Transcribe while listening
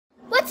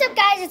What's up,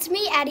 guys? It's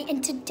me, Addie,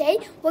 and today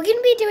we're going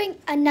to be doing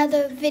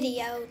another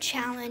video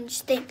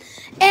challenge thing.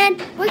 And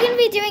we're going to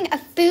be doing a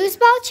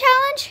foosball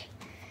challenge.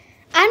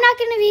 I'm not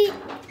going to be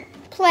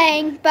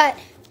playing, but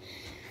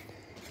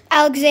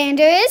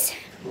Alexander is.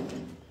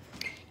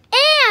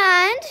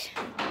 And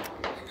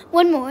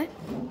one more.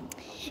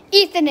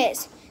 Ethan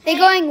is. They're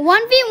going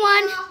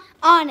 1v1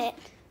 on it.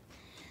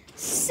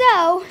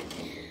 So,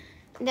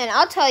 then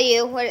I'll tell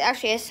you what it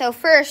actually is. So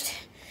first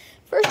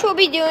we'll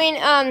be doing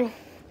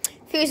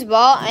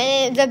foosball,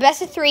 and the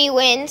best of 3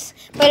 wins,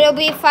 but it'll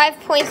be 5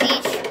 points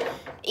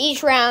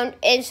each round.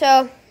 And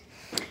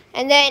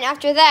then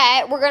after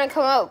that, we're gonna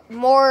come up with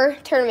more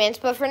tournaments.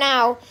 But for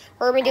now,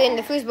 we're gonna be doing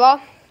the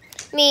foosball,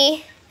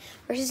 me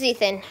versus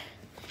Ethan.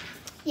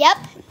 Yep,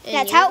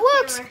 that's how it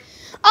works.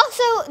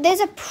 Also,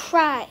 there's a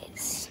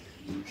prize.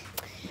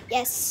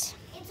 Yes.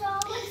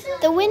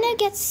 The winner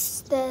gets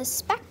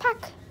this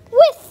backpack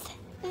with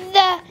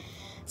the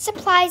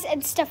supplies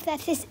and stuff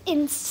that is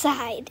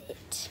inside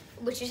it.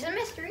 Which is a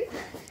mystery.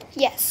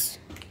 Yes.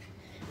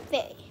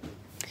 Very.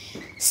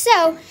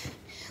 So,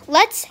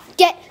 let's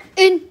get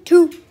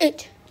into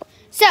it.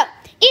 So,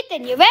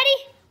 Ethan, you ready?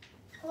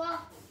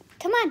 Well,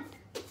 come on.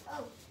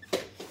 Oh.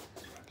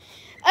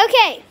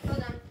 Okay.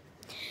 Hold on.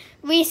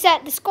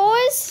 Reset the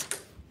scores.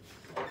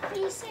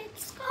 Reset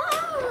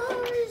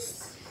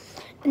scores.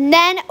 And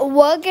then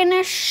we're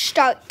gonna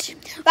start.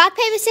 Rock,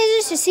 paper,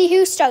 scissors to see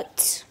who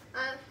starts.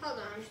 Hold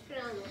on. Just put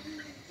it on the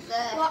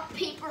Rock,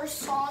 paper,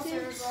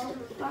 scissors.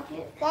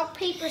 Bucket. Rock,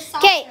 paper, scissors.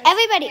 Okay,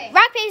 everybody. Okay.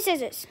 Rock, paper,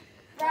 scissors.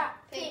 Rock,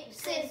 paper,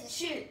 scissors,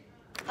 shoot.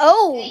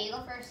 Oh. Okay, you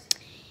go first.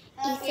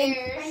 Ethan.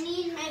 I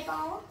need my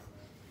ball.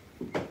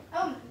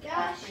 Oh my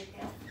gosh.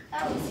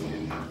 That was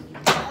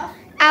tough.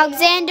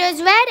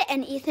 Alexander's red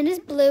and Ethan is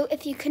blue,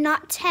 if you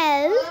cannot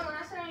tell. Hold on,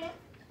 last one.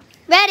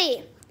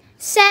 Ready,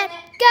 set,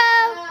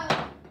 go.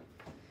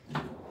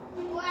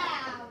 Wow.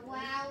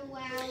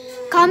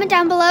 Comment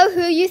down below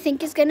who you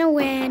think is gonna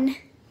win.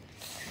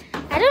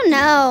 I don't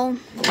know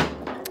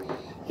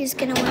who's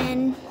gonna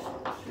win.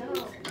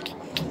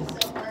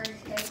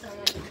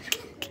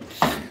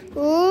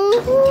 Ooh.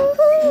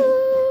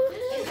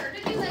 It's hard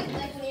to do like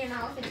when you're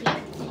not with a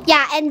team.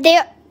 Yeah, and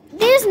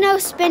there's no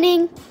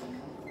spinning.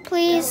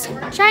 Please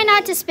try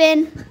not to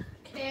spin.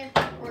 Okay.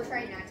 Or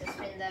try not to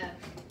spin the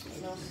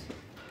wheels.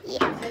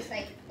 Yeah. It's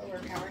like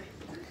overpowered.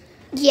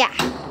 Yeah.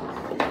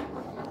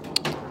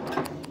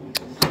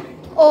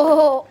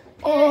 Oh.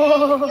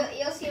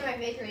 You'll see my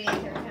victory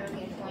every time I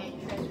get a point.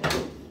 Trust me.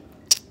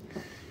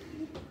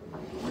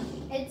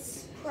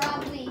 It's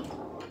probably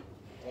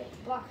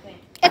blocking.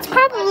 It's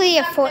probably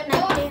a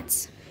Fortnite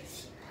dance.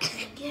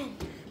 Again.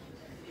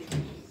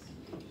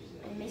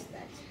 I missed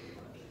that.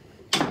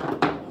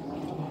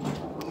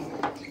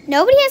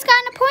 Nobody has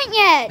gotten a point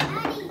yet.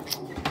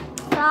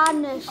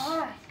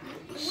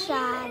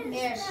 Sadness.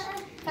 Here.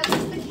 Touch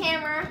the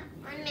camera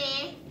on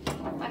me.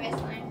 Okay,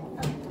 it's fine.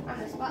 On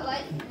the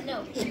spotlight?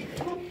 No.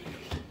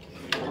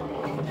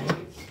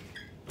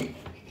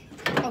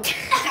 Oh,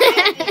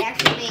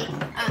 actually,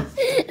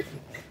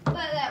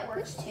 but that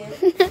works too.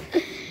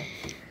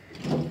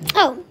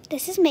 Oh,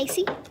 this is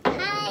Macy.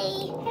 Hi.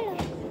 Hello.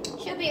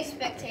 She'll be a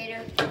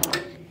spectator.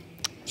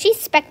 She's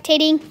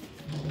spectating.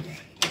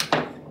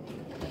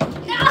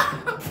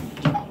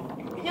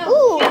 No.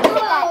 Ooh, look at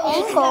that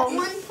angle.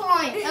 1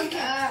 point.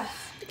 Okay.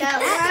 That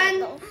one.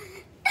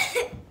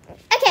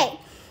 Okay.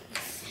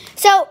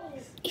 So,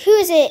 who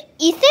is it?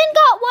 Ethan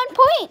got 1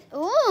 point.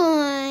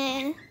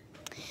 Ooh.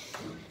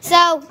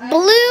 So,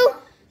 blue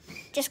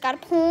just got a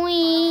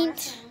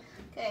point.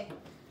 Okay.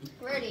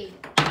 Ready.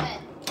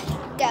 Set.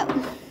 Go.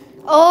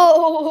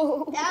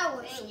 Oh. That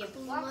was you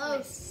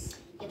close.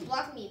 You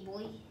blocked me,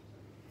 boy.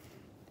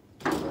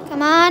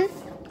 Come on.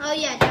 Oh,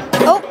 yeah.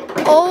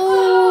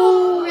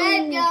 Oh.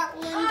 Red got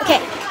 1.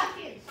 Okay.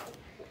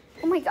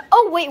 Oh my god.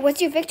 Oh, wait. What's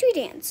your victory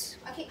dance?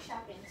 I kick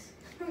shoppings.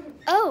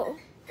 Oh.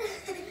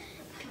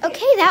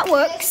 Okay, that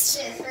works.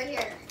 This right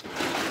here.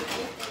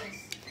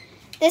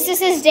 This is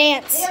his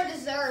dance. They don't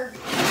deserve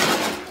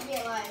to be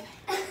alive.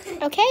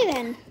 Okay,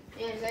 then.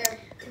 They deserve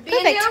to be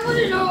Perfect. in the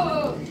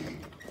original.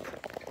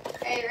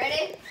 Okay,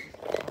 ready?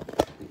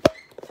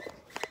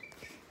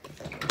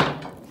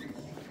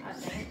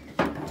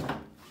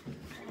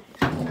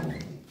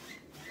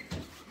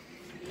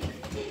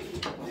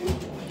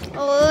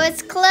 Oh,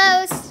 it's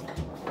close.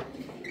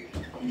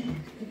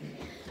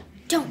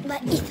 Don't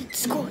let Ethan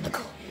score the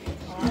goal.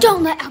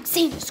 Don't let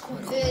Alexander score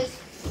the goal. This.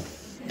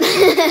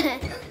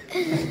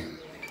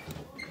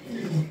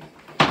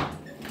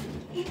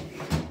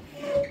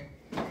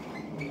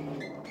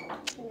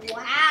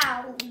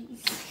 Wow.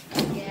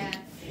 Yeah.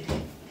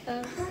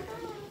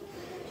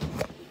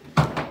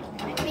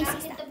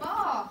 Hit the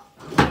ball.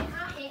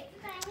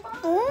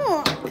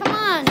 Oh,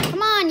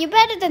 come on. You're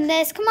better than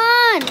this. Come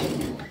on.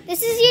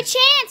 This is your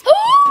chance.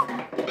 Oh!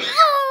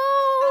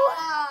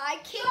 I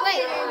kicked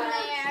it in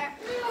there.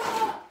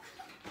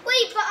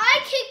 Wait, but I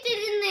kicked it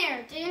in there,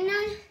 didn't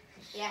I?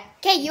 Yeah.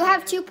 Okay, you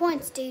have 2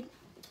 points, dude.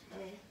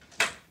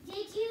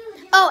 Did you?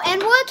 Oh,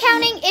 and we're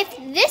counting if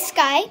this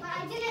guy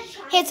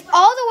hits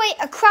all the way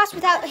across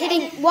without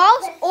hitting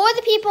walls or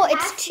the people,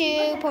 it's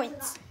 2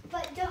 points.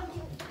 But don't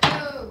do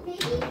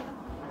maybe.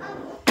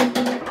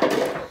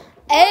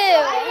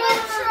 Oh. I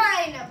was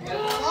trying to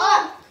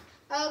block.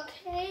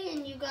 Okay,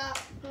 and you got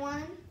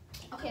 1.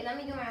 Okay, let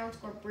me do my own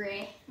score.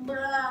 Bray.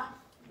 Bruh.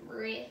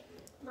 Bray.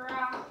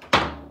 Bruh.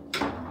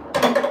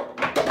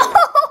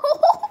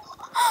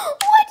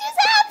 What just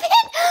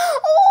happened?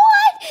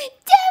 What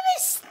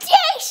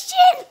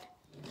devastation!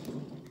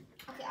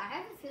 Okay, I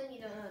have a feeling you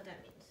don't know what that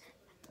means.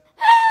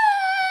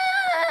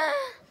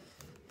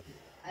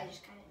 I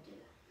just kind of do.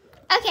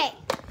 Okay.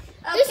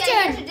 Okay,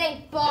 turn? here's a dang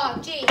ball.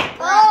 Jeez.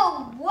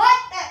 Oh,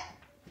 what the?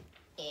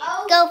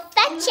 Oh, Go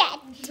fetch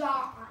it.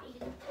 God.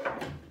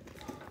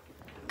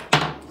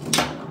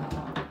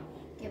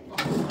 Get ball.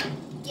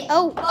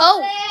 Oh,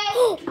 oh.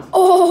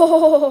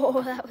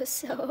 Oh, that was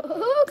so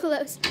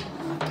close.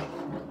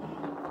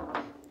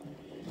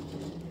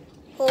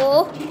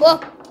 Oh, oh,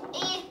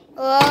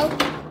 oh.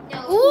 No.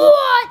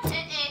 What?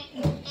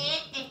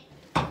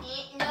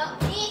 No.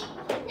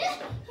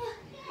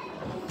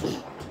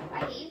 I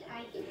hate that.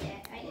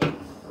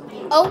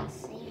 Oh.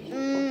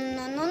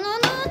 No, no, no,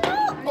 no, no.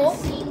 Oh.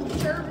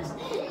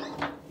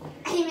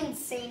 I'm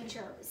insane,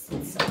 Jarvis.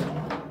 It's so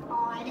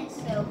odd.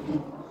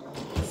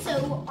 So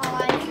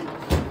odd.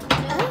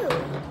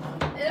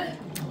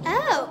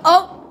 Oh.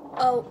 Oh.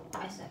 Oh.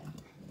 I said.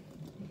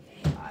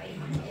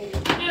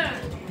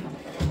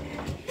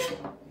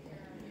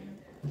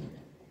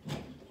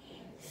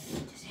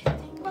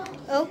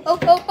 Oh, oh,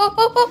 oh, oh,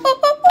 oh, oh,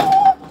 oh,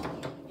 oh.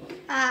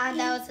 Ah,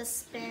 that was a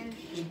spin.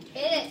 Hit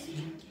it.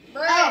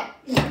 Bro.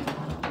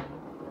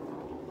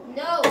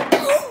 No.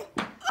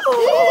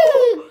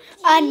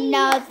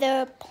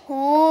 Another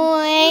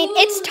point.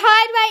 It's tied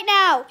right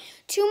now.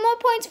 2 more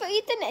points for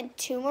Ethan and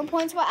 2 more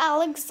points for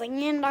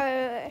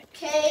Alexander.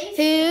 Okay.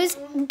 Who's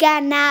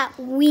gonna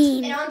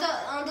win? And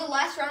on the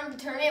last round of the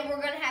tournament,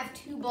 we're gonna have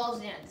 2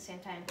 balls in at the same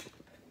time.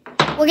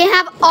 We're gonna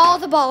have all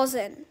the balls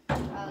in.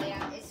 Oh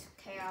yeah, it's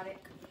chaotic.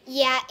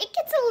 Yeah, it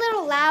gets a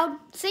little loud,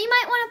 so you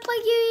might want to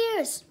plug your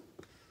ears.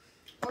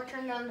 Or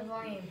turn down the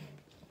volume.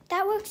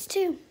 That works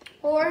too.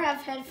 Or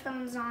have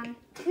headphones on.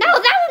 No,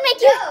 that would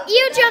make your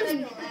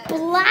eardrums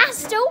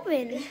blast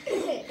open. I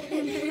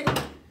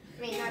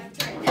mean, not to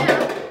turn it down,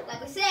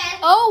 like I said.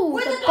 Oh,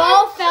 the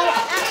ball fell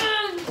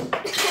out.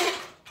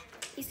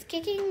 He's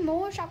kicking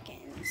more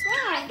shotguns.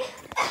 Wow.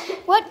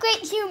 What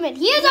great human.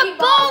 Here's a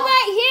ball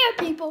right here,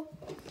 people.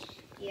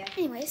 Yeah.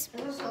 Anyways.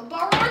 There's a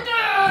ball right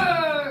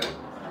there.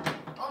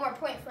 One more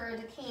point for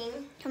the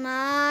king. Come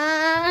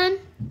on.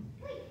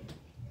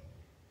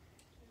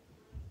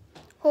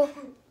 Oh.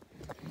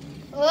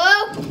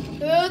 Oh,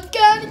 who's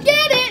gonna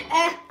get it?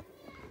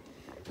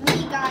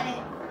 We got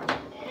it.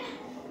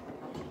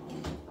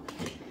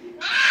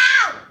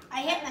 Ow!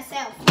 I hit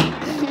myself.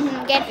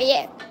 Good for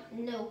you.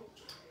 No.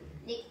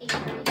 Nick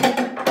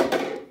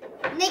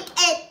 830. Nick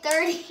at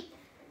 30.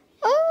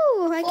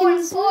 Oh, I Four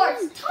can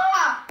sports.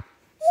 Ta!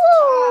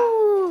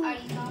 Woo. Are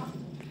you ta?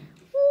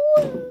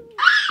 Woo.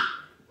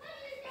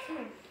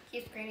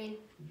 Keep screaming.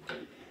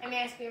 I mean,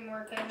 I scream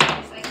more because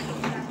I'm just like 6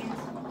 seconds.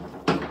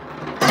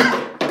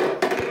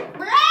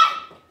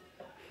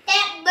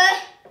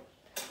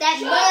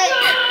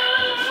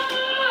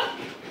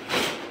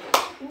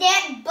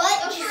 That butt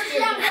The just first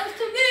round goes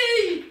to me.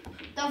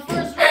 The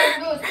first round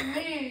goes to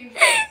me.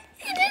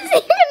 He doesn't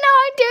even know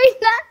I'm doing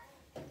that.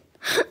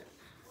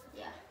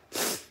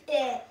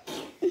 Yeah.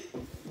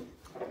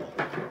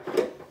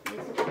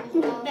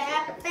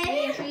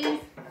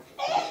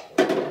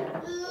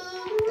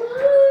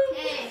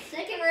 Okay,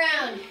 second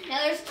round. Now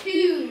there's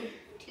 2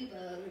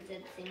 balls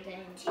at the same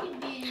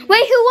time.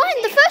 Wait, who won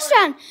the first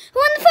round? Who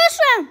won the first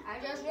round? I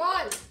just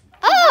won.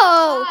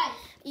 Oh,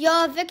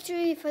 your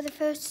victory for the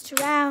first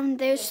round.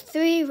 There's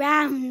 3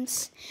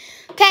 rounds.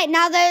 Okay,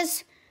 now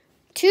there's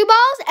 2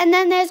 balls, and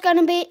then there's going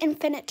to be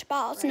infinite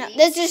balls. No,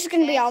 there's just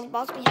going to be all the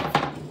balls we have.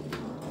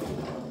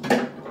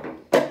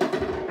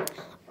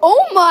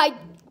 Oh my,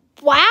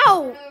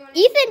 wow.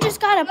 Ethan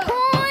just got a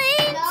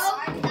point. No,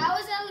 that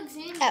was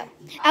Alexander. Oh,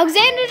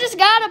 Alexander just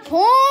got a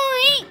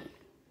point.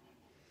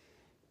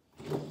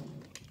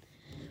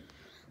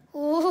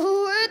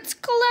 Oh, it's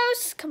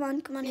close. Come on,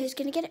 come on. Who's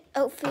going to get it?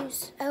 Oh,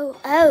 Foos. Oh.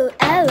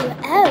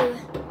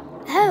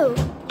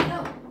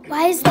 No.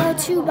 Why is there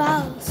 2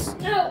 balls?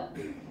 No.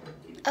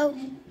 Oh.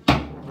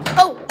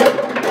 Oh.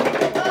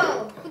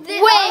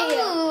 Wait.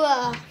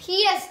 Oh,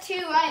 he has 2. I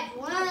have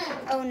 1.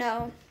 Oh,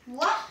 no.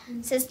 What?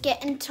 This is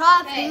getting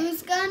tough. Okay.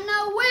 Who's going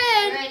to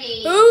win?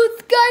 Ready.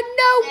 Who's going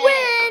to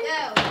win?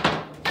 Go.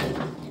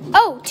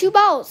 Oh, 2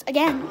 balls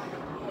again.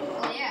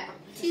 Oh, yeah.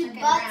 2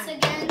 Second butts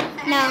round. again.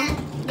 No.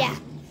 Yeah.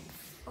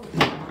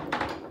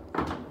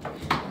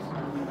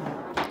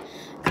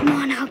 Come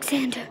on,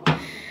 Alexander.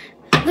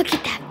 Look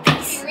at that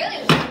face. He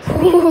really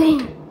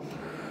Ooh.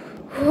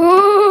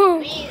 Ooh.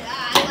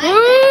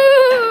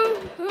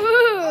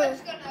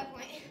 Let's go to that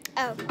point.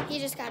 Oh, he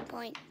just got a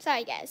point.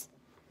 Sorry, guys.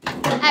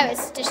 I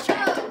was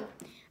distracted.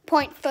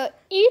 Point for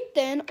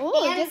Ethan.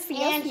 Oh, good for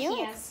you. And he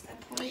has a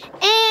point.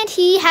 And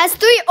he has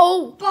 3.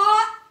 Oh.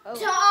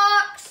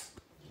 Talks.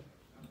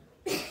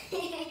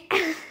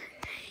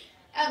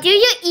 Do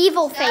your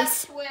evil Stop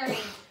face. swearing.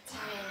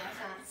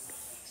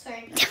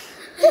 Sorry.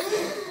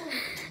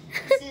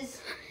 This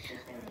is.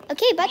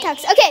 Okay,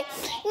 buttocks. Okay,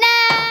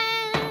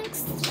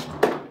 next.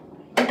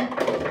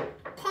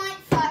 Point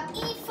for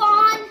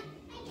Ethan.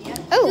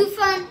 Oh,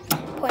 Ethan.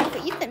 point for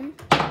Ethan.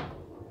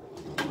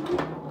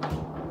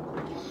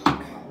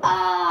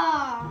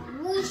 Ah,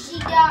 Whooshy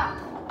got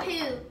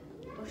poo.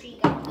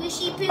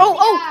 Whooshy poo. Oh,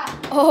 oh.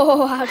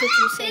 Oh, how did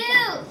you say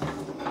that? Poo.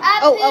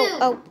 Oh, Poo. oh,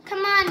 oh.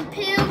 Come on,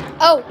 poo.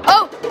 Oh,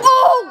 oh,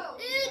 oh.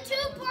 Ooh, 2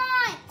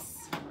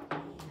 points.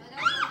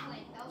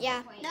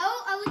 Yeah. No,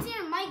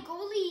 Alexander, my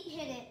goalie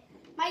hit it.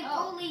 My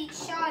goalie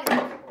shot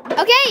it.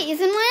 Okay,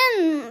 Ethan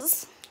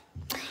wins.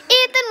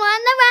 Ethan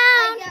won the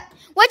round.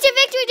 What's your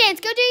victory dance?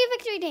 Go do your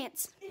victory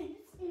dance.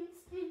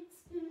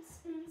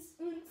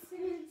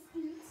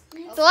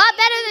 It's a lot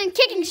better than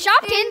kicking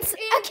Shopkins.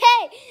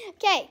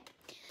 Okay.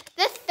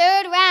 The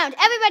third round.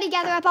 Everybody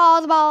gather up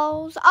all the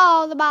balls.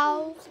 All the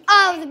balls.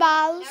 All the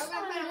balls. Now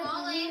we're gonna put them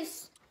all in.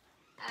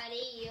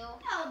 Addie, you.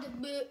 All the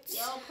boots.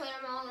 You'll put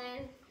them all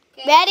in.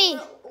 Okay. Ready?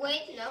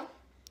 Wait, no.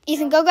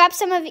 Ethan, go grab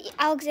some of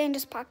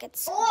Alexander's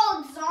pockets.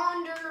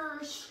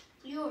 Alexander's,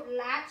 you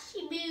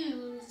latchy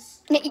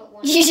booze.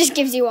 He just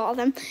gives you all of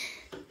them.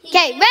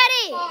 Okay,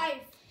 ready?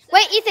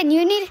 Wait, Ethan,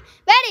 you need...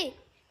 Ready,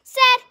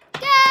 set,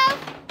 go.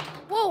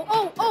 Whoa,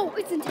 oh,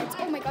 it's intense.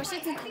 Oh my gosh,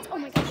 it's intense. Oh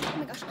my gosh,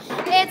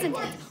 it's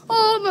intense.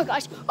 Oh my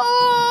gosh,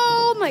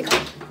 oh my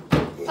gosh.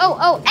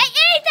 Oh, hey,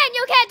 Ethan,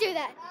 you can't do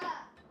that.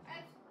 I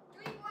have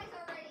 3 points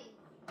already.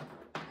 I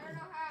don't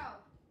know how.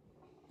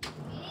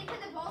 You need to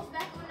put the balls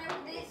back whenever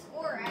they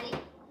score, Addie.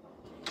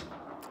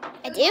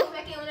 I Put the do? balls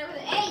back in whenever they...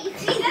 Hey, you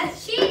see,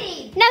 that's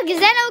cheating. No, because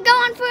then it'll go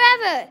on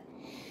forever.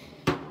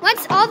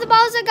 Once all the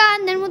balls are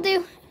gone, then we'll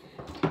do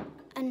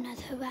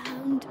another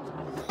round.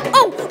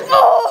 Oh!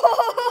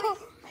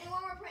 Hey,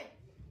 one more point.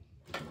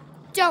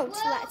 Don't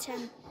let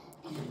him.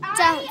 I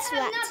Don't have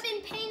sweat. not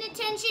been paying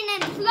attention,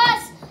 and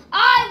plus,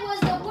 I was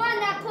the one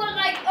that put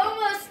like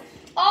almost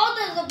all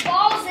of the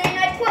balls in.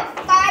 I put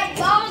 5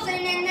 balls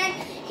in, and then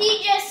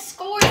he just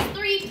scored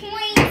 3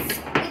 points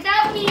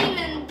without me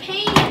even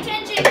paying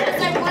attention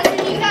because I wasn't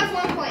You even have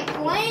 1 point.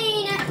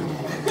 playing.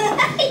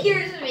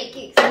 You're just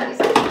making excuses.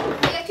 You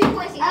have 2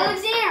 points.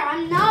 Alexander,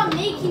 I'm not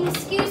making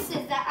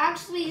excuses. That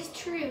actually is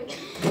true.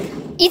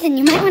 Ethan,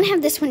 you might want to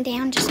have this one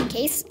down just in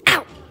case.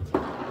 Ow!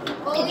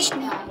 Pinch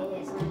me.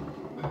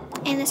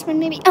 And this one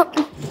maybe. Oh.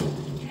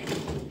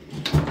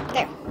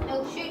 There.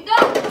 No, shoot, go.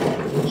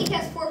 He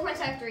has 4 points,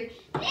 I have 3. Wait,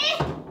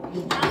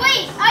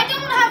 I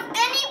don't have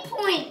any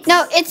points.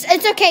 No,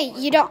 it's okay.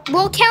 You don't.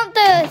 We'll count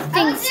the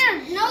things.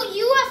 Alexander, no,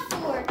 you have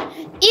 4.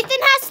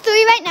 Ethan has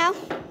 3 right now.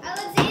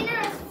 Alexander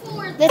has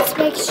 4. Let's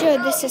make sure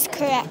this is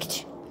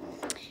correct.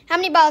 How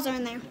many balls are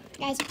in there,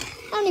 guys?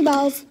 How many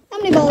balls? How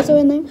many balls are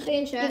in there?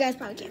 You guys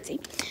probably can't see,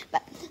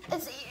 but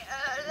let's see.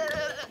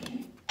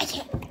 I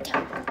can't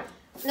tell.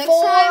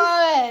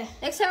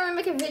 Next time we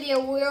make a video,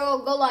 we'll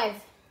go live.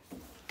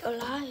 Go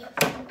live.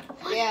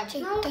 Yeah. 2,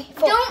 No, 3,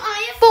 4. don't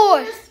I have 4. 4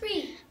 or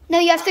 3? No,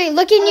 you have 3.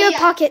 Look in your yeah.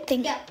 pocket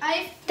thing. Yeah, I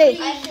have 3.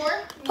 3. I have 4.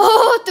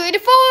 Oh, 3 to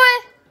 4.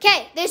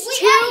 Okay, there's Wait,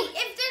 2. Eddie,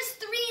 if there's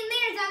 3 in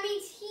there, that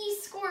means he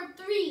scored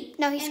 3.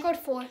 No, he scored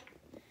 4.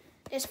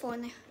 There's 4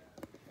 in there.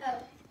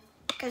 Oh.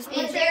 Cause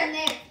Is there in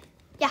there?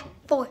 yeah,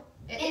 4.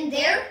 In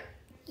there?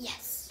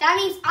 Yes. That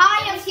means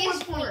I have He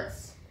has 4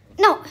 points.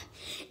 No, in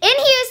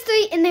here is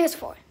 3, and there's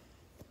 4.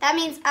 That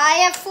means I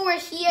have 4,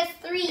 he has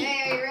 3.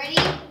 Okay, are you ready?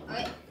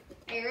 Wait.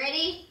 Are you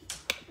ready?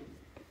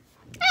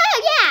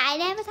 Oh yeah, I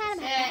never thought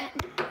about Set.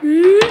 that.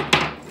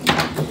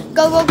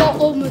 Go!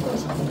 Oh my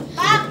gosh!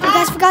 You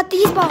guys forgot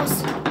these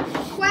balls.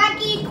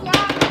 Quacky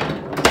quack.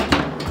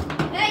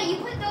 Hey, you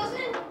put those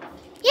in?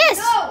 Yes.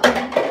 No.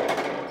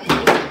 Wait,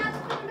 you said not to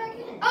put them back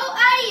in. Oh,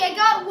 Addie, I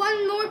got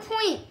 1 more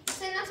point. You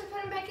said not to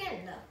put them back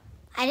in, though.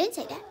 I didn't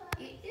say that.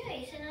 Yeah,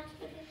 you said not to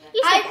put them back in.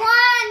 You I said that.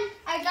 won.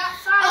 I got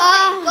 5.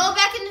 Okay, go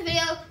back in the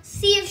video,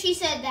 see if she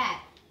said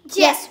that.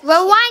 Yes.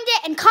 Rewind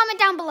it and comment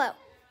down below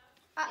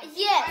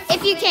Yes.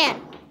 if you can.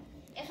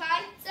 If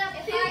I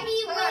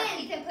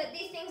win. you can put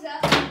these things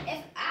up.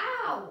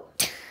 Ow.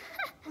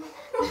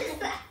 What is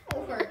that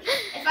for?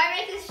 If I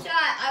make this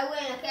shot, I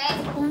win, okay?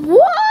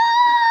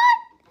 What?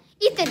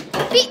 Ethan, he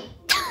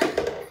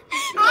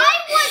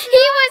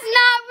was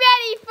not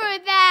ready for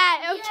that.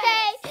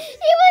 Okay,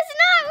 he was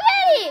not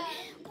ready.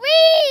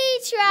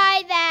 Retry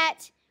that.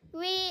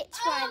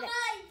 Retry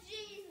that.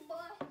 jeez,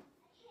 boy.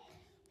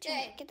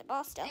 Okay. Get the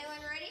ball still. Anyone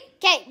ready?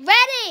 Okay,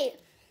 ready,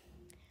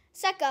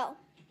 set, go.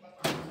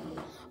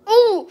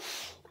 Ooh.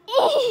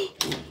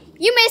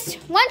 You missed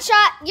 1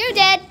 shot. You're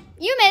dead.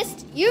 You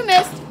missed. You're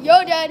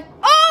dead.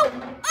 Oh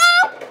my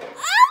gosh.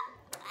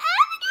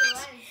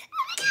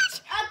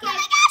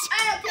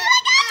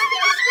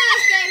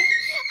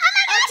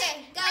 Okay.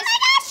 Okay,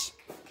 guys.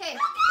 Okay,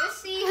 let's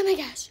see Oh my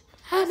gosh.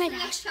 Oh what my the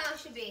gosh. next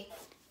challenge should be.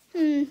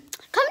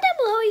 Comment down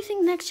below what you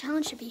think the next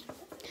challenge should be.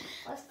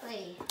 Let's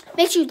play.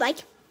 Make sure you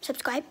like,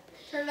 subscribe.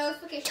 Turn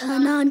notifications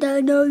Turn on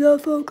the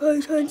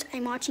notifications.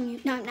 I'm watching you.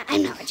 No, I'm not.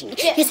 I'm not watching you.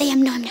 Yes, I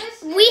am. No, I'm not.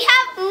 We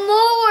have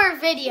more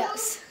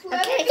videos.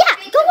 Okay.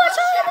 Yeah, go watch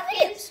all of the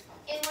videos.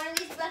 in one of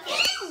these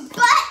buckets.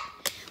 But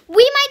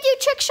We might do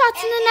trick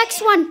shots in the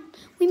next one.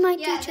 We might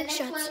do Yeah, the trick next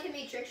shots. one can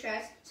be trick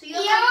shots. So yo,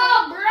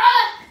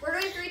 bruh. we're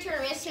doing 3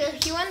 tournaments. So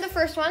you won the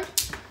first one.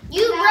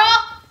 You,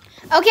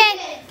 bro.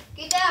 Okay.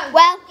 Get down.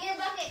 Well, Get a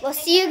bucket. we'll And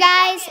see you get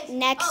guys buckets.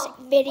 next Oh,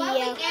 video. one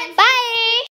weekend. Bye.